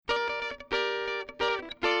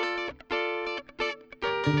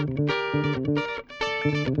Welcome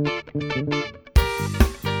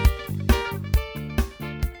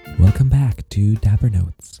back to Dapper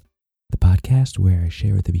Notes, the podcast where I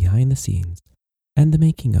share the behind the scenes and the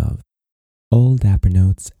making of all Dapper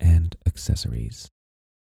Notes and accessories.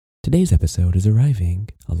 Today's episode is arriving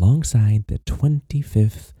alongside the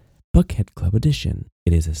 25th Buckhead Club edition.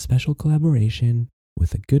 It is a special collaboration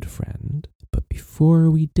with a good friend, but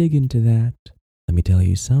before we dig into that, let me tell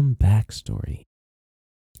you some backstory.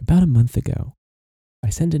 About a month ago, I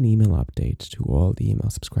sent an email update to all the email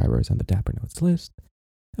subscribers on the Dapper Notes list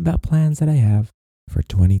about plans that I have for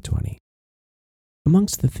 2020.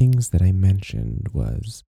 Amongst the things that I mentioned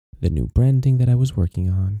was the new branding that I was working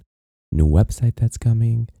on, new website that's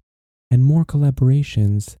coming, and more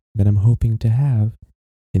collaborations that I'm hoping to have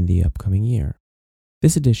in the upcoming year.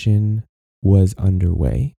 This edition was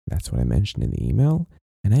underway, that's what I mentioned in the email,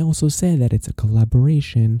 and I also said that it's a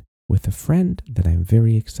collaboration with a friend that I'm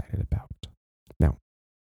very excited about. Now,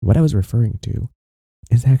 what I was referring to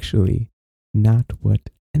is actually not what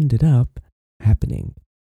ended up happening.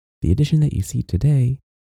 The edition that you see today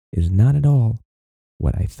is not at all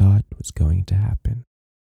what I thought was going to happen.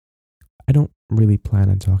 I don't really plan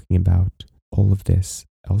on talking about all of this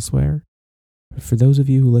elsewhere. For those of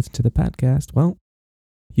you who listen to the podcast, well,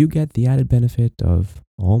 you get the added benefit of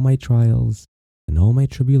all my trials and all my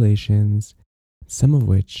tribulations, some of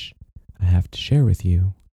which I have to share with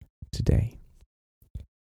you today.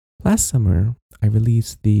 Last summer, I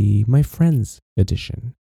released the My Friends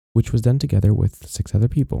edition, which was done together with 6 other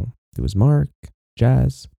people. It was Mark,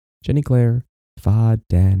 Jazz, Jenny Claire, Fahad,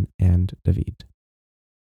 Dan, and David.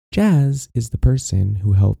 Jazz is the person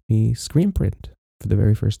who helped me screen print for the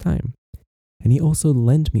very first time, and he also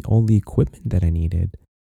lent me all the equipment that I needed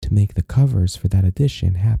to make the covers for that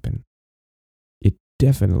edition happen. It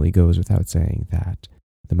definitely goes without saying that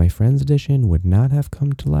the My Friends edition would not have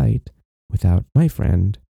come to light without my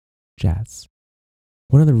friend, Jazz.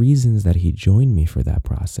 One of the reasons that he joined me for that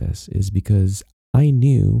process is because I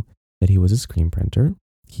knew that he was a screen printer.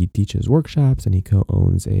 He teaches workshops and he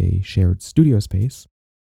co-owns a shared studio space.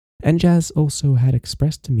 And Jazz also had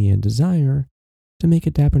expressed to me a desire to make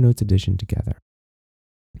a Dapper Notes edition together.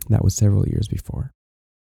 That was several years before.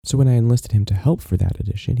 So when I enlisted him to help for that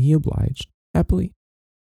edition, he obliged happily.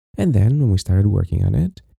 And then when we started working on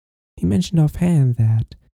it, he mentioned offhand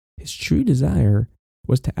that his true desire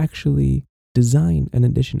was to actually design an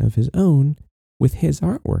edition of his own with his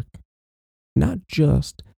artwork, not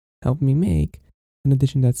just help me make an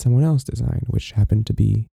edition that someone else designed, which happened to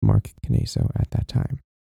be Mark Caneso at that time.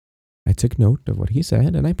 I took note of what he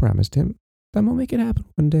said, and I promised him that we'll make it happen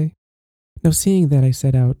one day. Now, seeing that I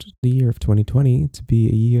set out the year of 2020 to be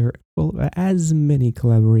a year full of as many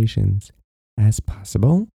collaborations as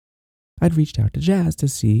possible, I'd reached out to Jazz to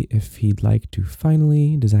see if he'd like to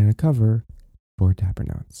finally design a cover for Dapper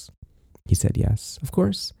Notes. He said yes, of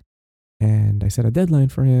course, and I set a deadline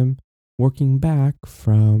for him, working back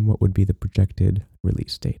from what would be the projected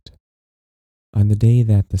release date. On the day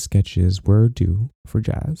that the sketches were due for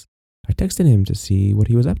Jazz, I texted him to see what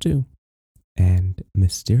he was up to, and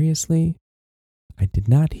mysteriously, I did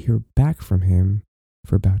not hear back from him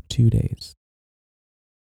for about 2 days.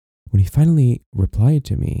 When he finally replied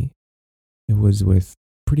to me, it was with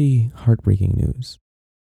pretty heartbreaking news.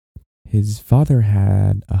 His father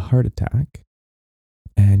had a heart attack,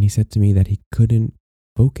 and he said to me that he couldn't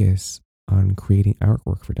focus on creating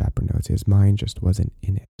artwork for Dapper Notes. His mind just wasn't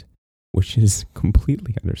in it, which is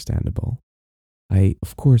completely understandable. I,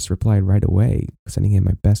 of course, replied right away, sending him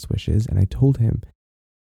my best wishes, and I told him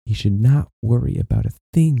he should not worry about a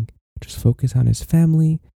thing. Just focus on his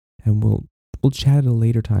family, and we'll chat at a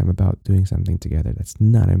later time about doing something together. That's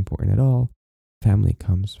not important at all. Family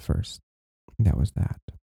comes first. And that was that.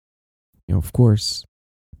 Of course,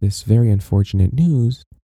 this very unfortunate news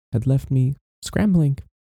had left me scrambling.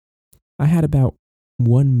 I had about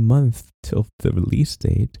 1 month till the release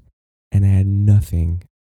date, and I had nothing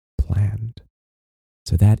planned.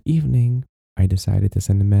 So that evening, I decided to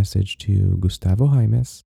send a message to Gustavo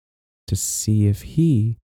Jaimes to see if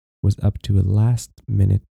he was up to a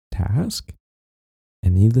last-minute task,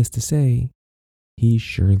 and needless to say, he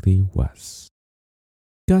surely was.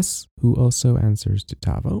 Gus, who also answers to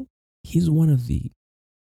Tavo, he's one of the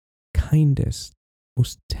kindest,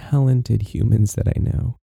 most talented humans that I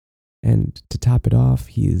know. And to top it off,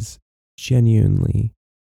 he is genuinely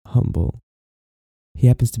humble. He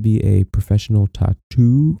happens to be a professional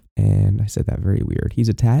tattoo, and I said that very weird. He's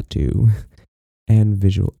a tattoo and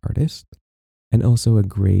visual artist, and also a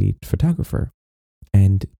great photographer.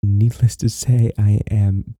 And needless to say, I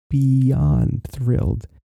am beyond thrilled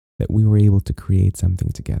that we were able to create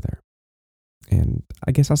something together. And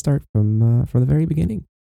I guess I'll start from the very beginning.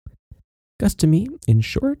 Gus, to me, in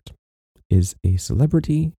short, is a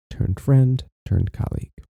celebrity turned friend turned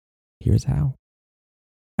colleague. Here's how.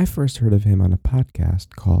 I first heard of him on a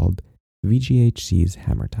podcast called VGHC's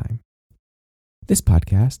Hammer Time. This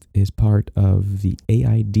podcast is part of the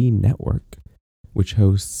AID network, which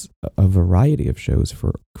hosts a variety of shows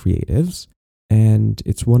for creatives, and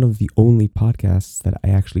it's one of the only podcasts that I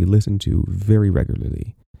actually listen to very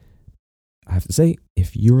regularly. I have to say,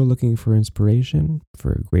 if you're looking for inspiration,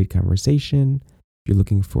 for a great conversation, if you're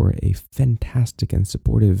looking for a fantastic and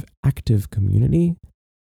supportive, active community,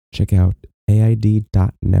 check out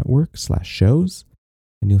aid.network/shows,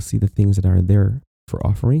 and you'll see the things that are there for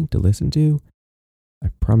offering to listen to. I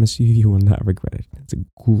promise you, you will not regret it. It's a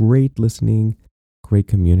great listening, great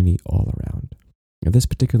community all around. Now, this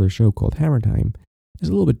particular show called Hammer Time is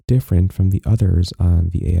a little bit different from the others on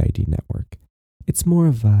the AID network. It's more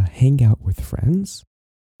of a hangout with friends,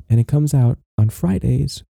 and it comes out on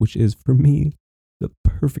Fridays, which is, for me, the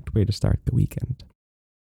perfect way to start the weekend.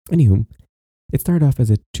 Anywho, it started off as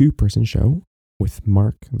a 2-person show with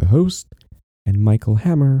Mark, the host, and Michael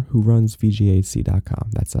Hammer, who runs VGHC.com.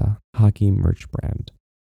 That's a hockey merch brand.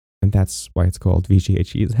 And that's why it's called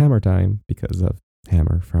VGHC's Hammer Time, because of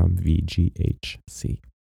Hammer from VGHC.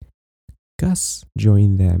 Gus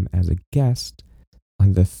joined them as a guest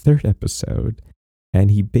on the 3rd episode,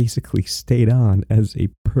 and he basically stayed on as a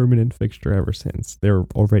permanent fixture ever since. They're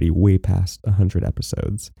already way past 100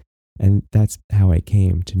 episodes, and that's how I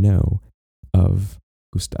came to know of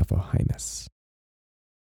Gustavo Jaimes.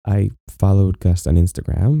 I followed Gus on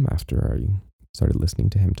Instagram after I started listening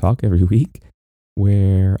to him talk every week,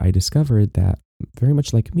 where I discovered that, very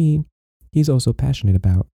much like me, he's also passionate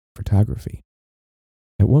about photography.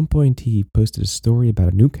 At one point, he posted a story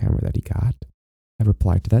about a new camera that he got. I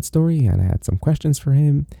replied to that story, and I had some questions for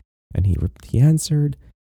him, and he answered.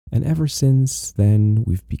 And ever since then,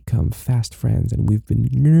 we've become fast friends, and we've been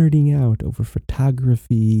nerding out over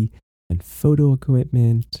photography and photo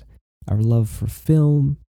equipment, our love for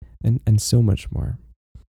film, and so much more.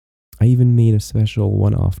 I even made a special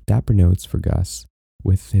one-off Dapper Notes for Gus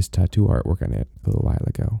with his tattoo artwork on it a little while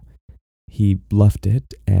ago. He loved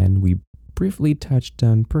it, and we briefly touched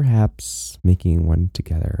on perhaps making one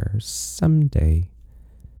together someday.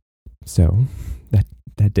 So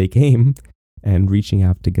that day came, and reaching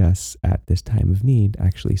out to Gus at this time of need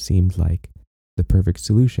actually seemed like the perfect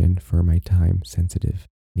solution for my time-sensitive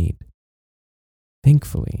need.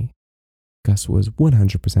 Thankfully, Gus was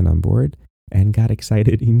 100% on board and got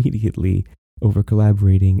excited immediately over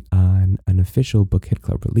collaborating on an official Book Hit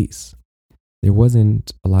Club release. There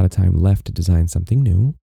wasn't a lot of time left to design something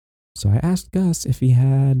new, so I asked Gus if he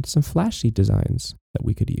had some flash sheet designs that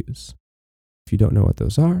we could use. If you don't know what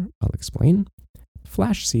those are, I'll explain.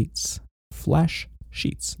 Flash sheets,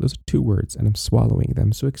 those are 2 words, and I'm swallowing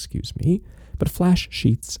them, so excuse me. But flash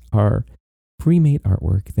sheets are pre-made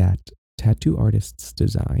artwork that tattoo artists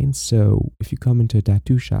design. So if you come into a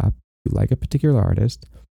tattoo shop, you like a particular artist,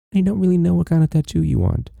 and you don't really know what kind of tattoo you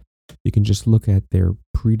want, you can just look at their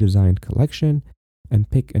pre-designed collection and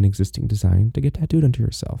pick an existing design to get tattooed onto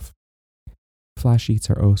yourself. Flash sheets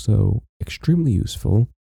are also extremely useful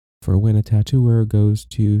for when a tattooer goes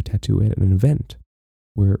to tattoo at an event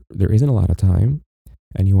where there isn't a lot of time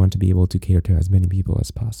and you want to be able to cater to as many people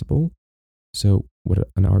as possible. So what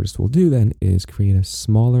an artist will do then is create a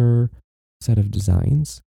smaller set of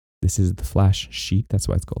designs. This is the flash sheet, that's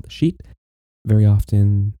why it's called a sheet. Very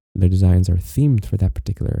often the designs are themed for that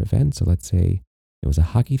particular event. So let's say it was a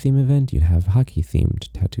hockey theme event, you'd have hockey themed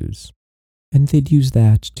tattoos. And they'd use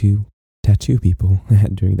that to tattoo people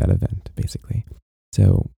during that event, basically.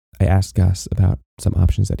 So I asked Gus about some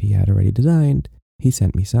options that he had already designed. He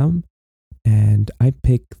sent me some, and I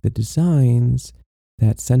picked the designs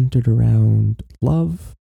that centered around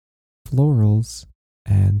love, florals,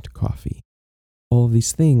 and coffee. All of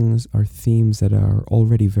these things are themes that are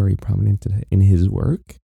already very prominent in his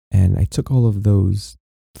work, and I took all of those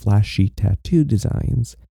flash sheet tattoo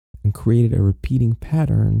designs and created a repeating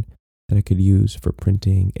pattern that I could use for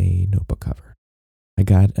printing a notebook cover. I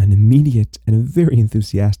got an immediate and a very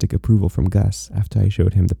enthusiastic approval from Gus after I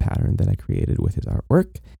showed him the pattern that I created with his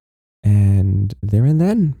artwork, and there and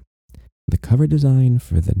then, the cover design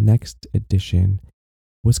for the next edition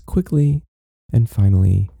was quickly and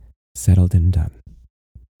finally settled and done.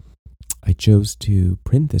 I chose to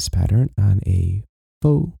print this pattern on a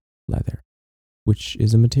faux leather, which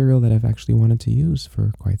is a material that I've actually wanted to use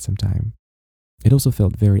for quite some time. It also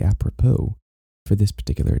felt very apropos for this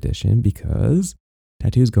particular edition because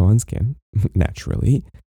tattoos go on skin, naturally,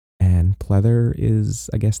 and pleather is,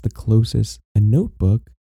 I guess, the closest a notebook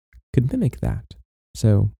could mimic that.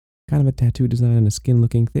 So kind of a tattoo design and a skin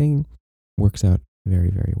looking thing works out very,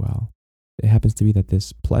 very well. It happens to be that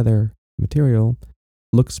this pleather material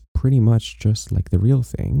looks pretty much just like the real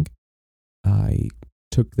thing. I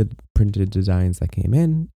took the printed designs that came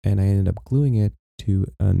in and I ended up gluing it to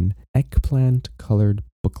an eggplant colored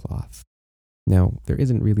book cloth. Now, there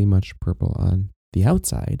isn't really much purple on the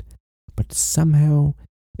outside, but somehow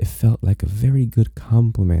it felt like a very good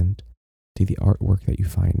complement to the artwork that you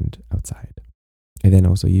find outside. I then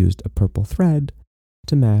also used a purple thread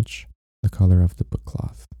to match the color of the book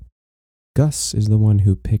cloth. Gus is the one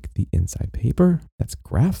who picked the inside paper, that's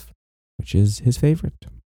graph, which is his favorite.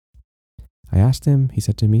 I asked him, he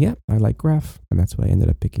said to me, yeah, I like graph, and that's what I ended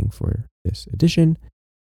up picking for this edition.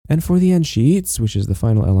 And for the end sheets, which is the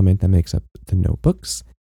final element that makes up the notebooks,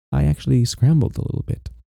 I actually scrambled a little bit.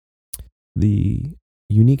 The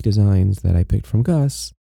unique designs that I picked from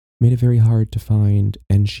Gus made it very hard to find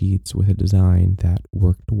end sheets with a design that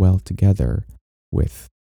worked well together with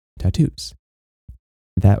tattoos.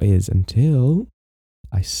 That is until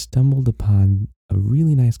I stumbled upon a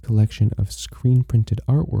really nice collection of screen printed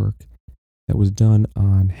artwork that was done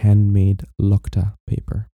on handmade Lokta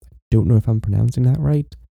paper. I don't know if I'm pronouncing that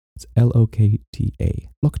right. It's Lokta.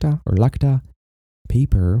 Lokta or Lakta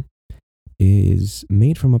paper is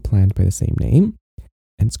made from a plant by the same name,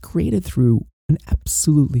 and it's created through an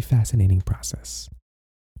absolutely fascinating process.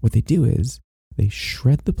 What they do is they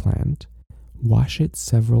shred the plant, wash it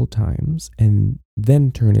several times, and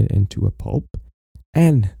then turn it into a pulp,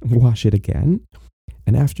 and wash it again.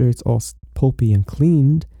 And after it's all pulpy and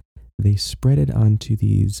cleaned, they spread it onto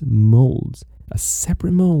these molds, a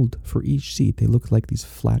separate mold for each sheet. They look like these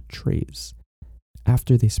flat trays.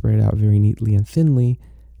 After they spread it out very neatly and thinly,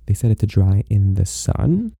 they set it to dry in the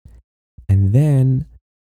sun, and then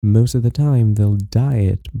most of the time they'll dye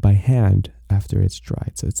it by hand after it's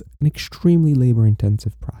dried. So it's an extremely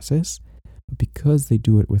labor-intensive process, but because they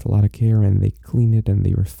do it with a lot of care and they clean it and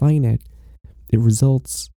they refine it, it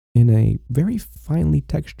results in a very finely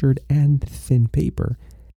textured and thin paper.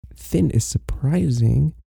 Thin is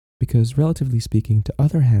surprising because, relatively speaking to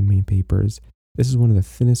other handmade papers, this is one of the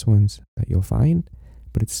thinnest ones that you'll find,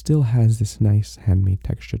 but it still has this nice handmade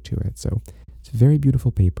texture to it. So it's a very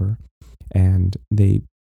beautiful paper, and they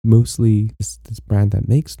mostly, this brand that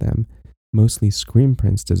makes them, mostly screen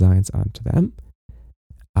prints designs onto them.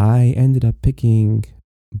 I ended up picking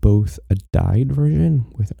both a dyed version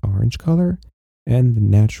with an orange color and the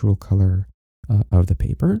natural color of the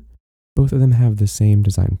paper. Both of them have the same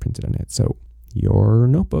design printed on it. So your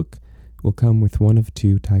notebook will come with one of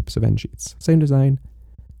two types of end sheets. Same design,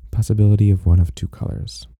 possibility of one of two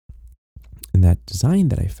colors. And that design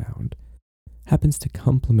that I found happens to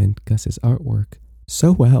complement Gus's artwork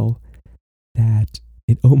so well that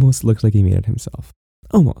it almost looks like he made it himself.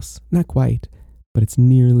 Almost, not quite, but it's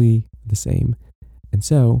nearly the same. And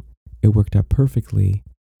so it worked out perfectly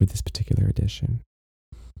for this particular edition.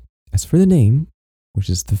 As for the name, which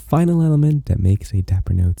is the final element that makes a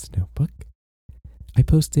Dapper Notes notebook, I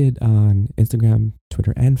posted on Instagram,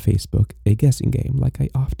 Twitter, and Facebook a guessing game, like I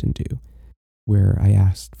often do, where I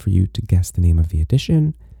asked for you to guess the name of the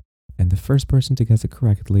edition, and the first person to guess it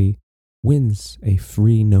correctly wins a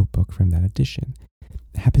free notebook from that edition.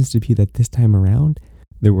 It happens to be that this time around,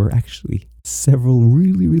 there were actually several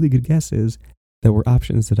really, really good guesses that were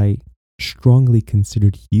options that I strongly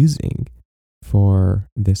considered using for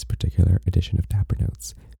this particular edition of Dapper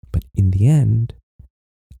Notes. But in the end,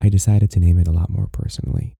 I decided to name it a lot more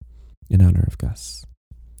personally, in honor of Gus.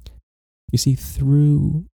 You see,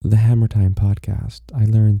 through the Hammer Time podcast, I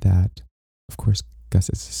learned that, of course, Gus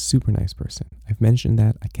is a super nice person. I've mentioned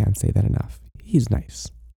that. I can't say that enough. He's nice.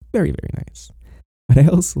 Very, very nice. But I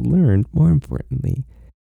also learned, more importantly,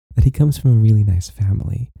 that he comes from a really nice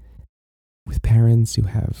family with parents who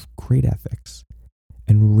have great ethics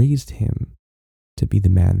and raised him to be the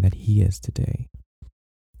man that he is today.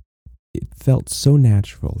 It felt so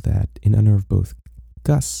natural that, in honor of both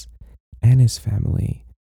Gus and his family,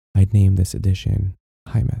 I'd name this edition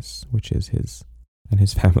Jaimes, which is his and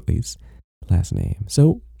his family's last name.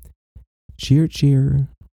 So, cheer, cheer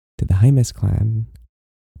to the Jaimes clan.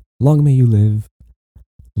 Long may you live.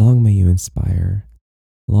 Long may you inspire.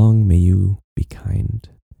 Long may you be kind.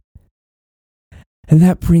 And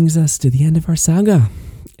that brings us to the end of our saga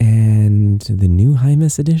and the new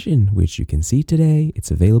Jaimes edition, which you can see today. It's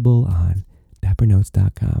available on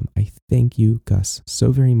dappernotes.com. I thank you, Gus,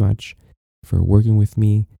 so very much for working with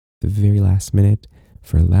me the very last minute,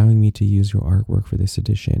 for allowing me to use your artwork for this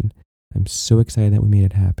edition. I'm so excited that we made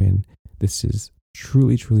it happen. This is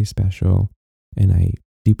truly, truly special, and I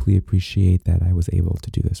deeply appreciate that I was able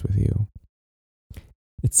to do this with you.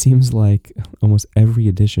 It seems like almost every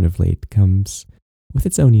edition of late comes with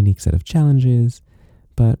its own unique set of challenges,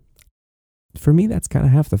 but for me, that's kind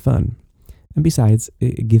of half the fun. And besides,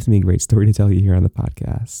 it gives me a great story to tell you here on the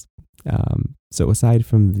podcast. So aside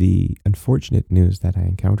from the unfortunate news that I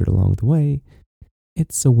encountered along the way,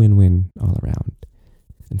 it's a win-win all around.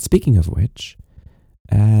 And speaking of which,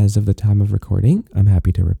 as of the time of recording, I'm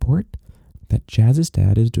happy to report that Jazz's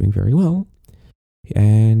dad is doing very well,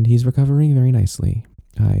 and he's recovering very nicely.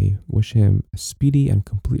 I wish him a speedy and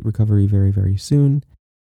complete recovery very, very soon.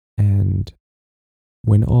 And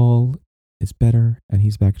when all is better and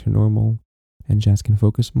he's back to normal and Jazz can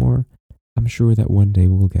focus more, I'm sure that one day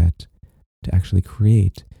we'll get to actually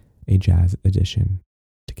create a Jazz edition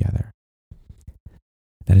together.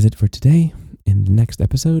 That is it for today. In the next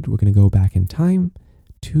episode, we're going to go back in time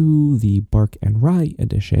to the Bark and Rye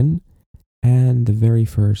edition and the very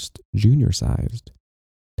first junior-sized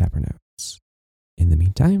Dapper Notes. In the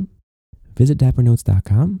meantime, visit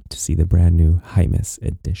dappernotes.com to see the brand new Hymus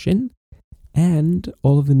edition and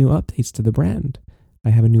all of the new updates to the brand. I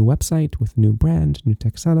have a new website with a new brand, new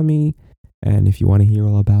taxonomy, and if you want to hear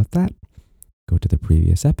all about that, go to the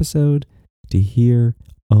previous episode to hear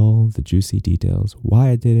all the juicy details, why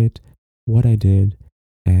I did it, what I did,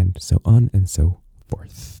 and so on and so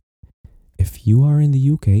forth. If you are in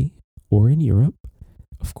the UK or in Europe,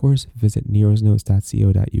 of course, visit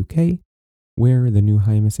neurosnotes.co.uk, where the new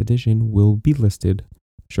Hymus edition will be listed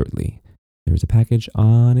shortly. There's a package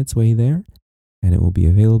on its way there, and it will be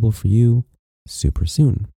available for you super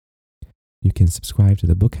soon. You can subscribe to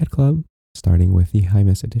the Bookhead Club, starting with the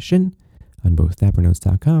Hymus edition, on both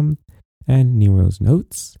dappernotes.com and Nero's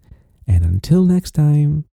Notes. And until next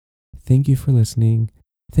time, thank you for listening.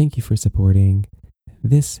 Thank you for supporting.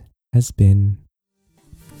 This has been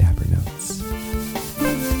Dapper Notes.